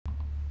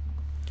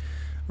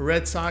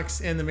Red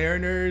Sox and the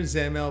Mariners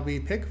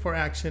MLB pick for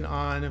action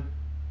on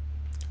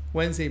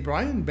Wednesday.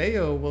 Brian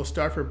Bayo will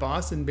start for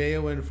Boston.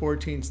 Bayo in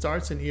 14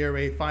 starts, an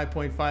ERA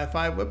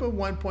 5.55, whip of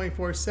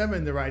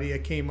 1.47. The righty, a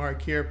K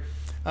mark here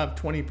of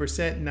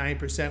 20%,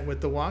 9%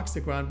 with the walks.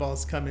 The ground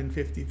balls come in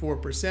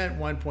 54%,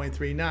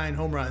 1.39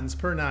 home runs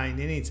per 9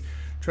 innings.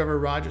 Trevor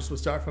Rogers will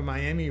start for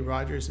Miami.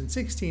 Rogers in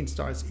 16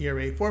 starts,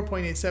 ERA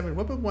 4.87,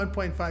 whip of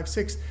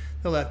 1.56.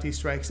 The lefty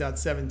strikes out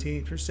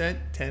 17%,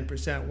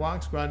 10%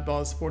 walks. Ground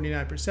balls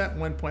 49%,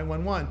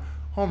 1.11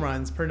 home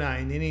runs per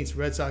 9 innings.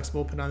 Red Sox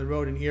bullpen on the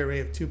road, an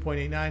ERA of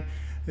 2.89.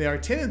 They are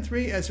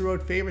 10-3 as a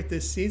road favorite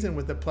this season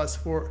with a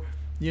 +4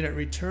 unit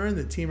return.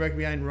 The team record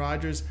behind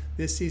Rogers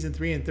this season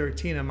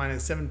 3-13, a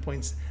 -7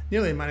 points,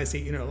 nearly a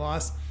 -8 unit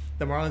loss.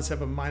 The Marlins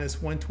have a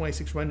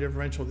 -126 run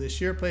differential this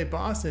year. Play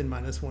Boston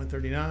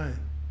 -139.